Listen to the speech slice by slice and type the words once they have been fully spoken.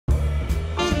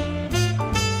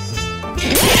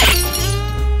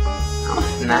Oh,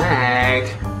 snag.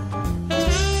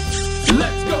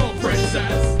 Let's go,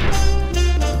 princess!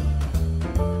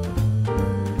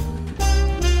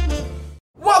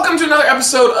 Welcome to another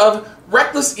episode of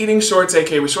Wreckless Eating Shorts,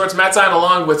 aka with Shorts. Matt Zion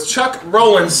along with Chuck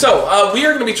Rowland. So, we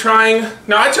are going to be trying...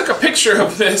 Now, I took a picture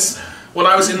of this when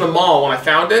I was in the mall when I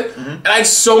found it, and I had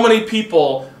so many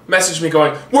people message me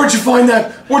going, "Where'd you find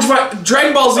that? Where'd you find..."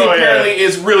 Dragon Ball Z apparently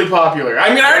is really popular.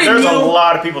 I mean, I already knew... There's a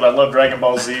lot of people that love Dragon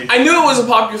Ball Z. I knew it was a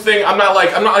popular thing. I'm not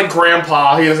like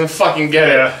Grandpa. He doesn't fucking get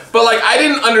it. But like, I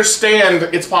didn't understand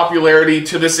its popularity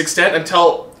to this extent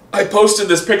until I posted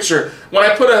this picture. When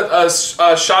I put a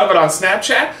shot of it on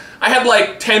Snapchat, I had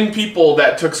like 10 people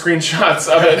that took screenshots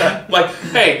of it. Like,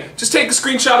 hey, just take a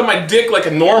screenshot of my dick like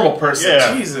a normal person.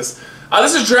 Yeah. Jesus.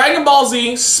 This is Dragon Ball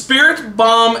Z Spirit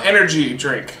Bomb Energy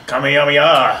Drink.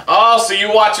 Kamehameha. Oh, so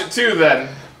you watch it too then?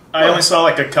 I only saw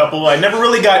like a couple. I never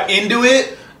really got into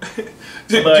it.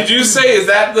 Did you say, is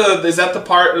that the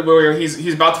part where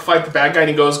he's about to fight the bad guy and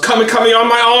he goes, "Come on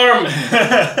my arm"?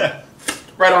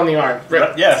 Right on the arm.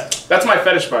 Right. Yeah. That's my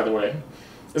fetish, by the way.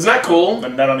 Isn't that cool? The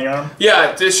nut on the arm?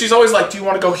 Yeah, she's always like, "Do you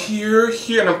want to go here,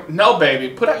 here?" And I'm, "No, baby,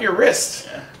 put out your wrist.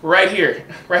 Yeah. Right here.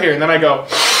 And then I go,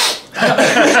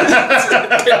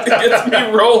 it gets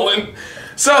me rolling.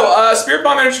 So, Spirit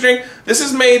Bomb Energy Drink, this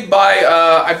is made by,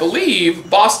 I believe,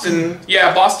 Boston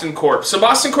Corp. So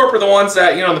Boston Corp are the ones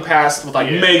that, you know, in the past, with like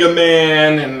Mega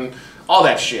Man and all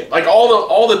that shit. Like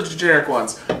all the generic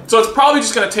ones. So it's probably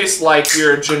just going to taste like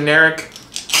your generic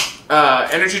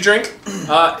energy drink.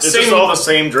 It's just all the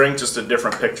same drink, just a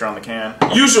different picture on the can.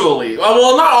 Usually.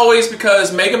 Well, not always,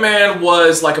 because Mega Man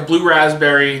was like a blue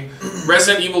raspberry,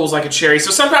 Resident Evil was like a cherry, so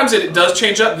sometimes it does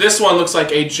change up. This one looks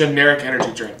like a generic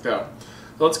energy drink, though.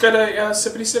 So let's get a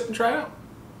sippity sip and try it out.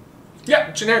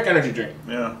 Yeah, generic energy drink.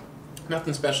 Yeah.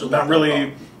 Nothing special. Not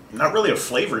really a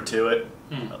flavor to it.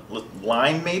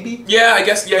 Lime, maybe? Yeah, I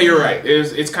guess, yeah, you're right.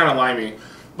 It's kind of limey.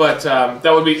 But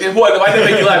that would be... What, why did it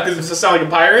make you laugh? Because it sound like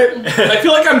a pirate? I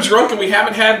feel like I'm drunk and we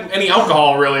haven't had any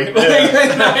alcohol, really.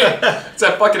 It's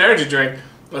that fucking energy drink.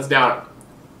 Let's down it.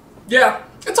 Yeah,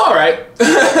 it's alright.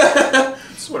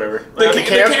 It's whatever. The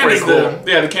can's pretty cool.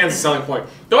 The can's the selling point.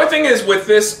 The only thing is with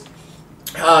this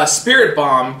Spirit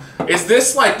Bomb, is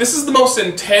this is the most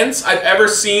intense I've ever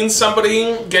seen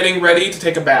somebody getting ready to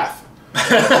take a bath.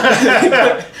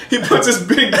 He puts this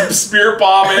big spirit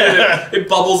bomb in it, it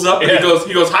bubbles up, and he goes,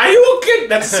 "Hayouken!"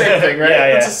 That's the same thing, right?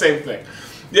 Yeah. That's the same thing.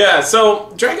 Yeah,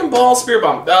 so Dragon Ball Spirit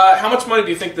Bomb. How much money do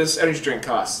you think this energy drink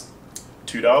costs?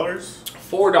 $2?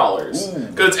 $4.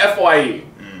 Because it's FYE.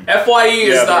 FYE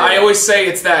is I always say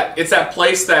it's that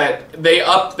place that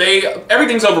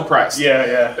everything's overpriced.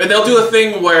 Yeah. And they'll do a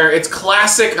thing where it's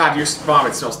classic. God, your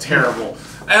vomit smells terrible.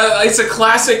 It's a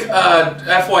classic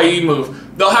FYE move.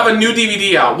 They'll have a new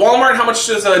DVD out. Walmart, how much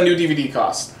does a new DVD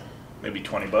cost? Maybe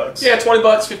 $20. Yeah, $20,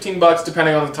 $15,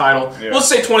 depending on the title. Yeah. We'll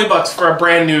say $20 for a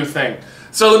brand new thing.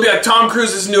 So they'll be like Tom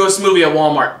Cruise's newest movie at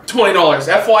Walmart, $20.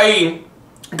 FYE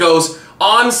goes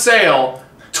on sale,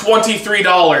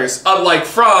 $23,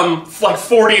 from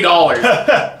 $40.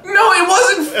 No, it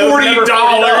wasn't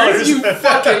 $40. You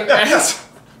fucking ass.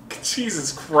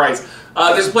 Jesus Christ.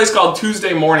 There's a place called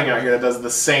Tuesday Morning out here that does the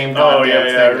same goddamn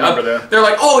thing. I remember that. They're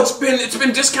like, "Oh, it's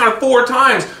been discounted 4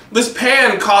 times. This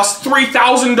pan cost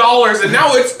 $3,000, and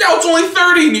now it's only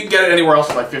 $30, and you can get it anywhere else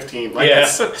for like $15." Like,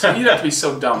 you'd have to be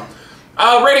so dumb.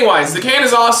 Rating wise, the can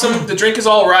is awesome. The drink is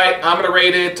all right. I'm gonna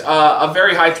rate it a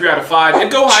very high 3 out of 5.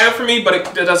 It'd go higher for me, but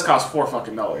it does cost $4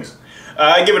 fucking.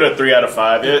 I give it a 3 out of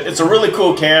 5. It's a really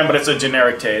cool can, but it's a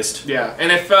generic taste. Yeah, and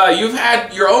if you've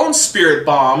had your own Spirit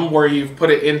Bomb where you've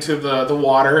put it into the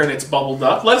water and it's bubbled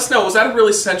up, let us know. Was that a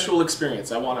really sensual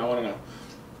experience? I want to know.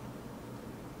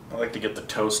 I like to get the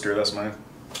toaster. That's mine.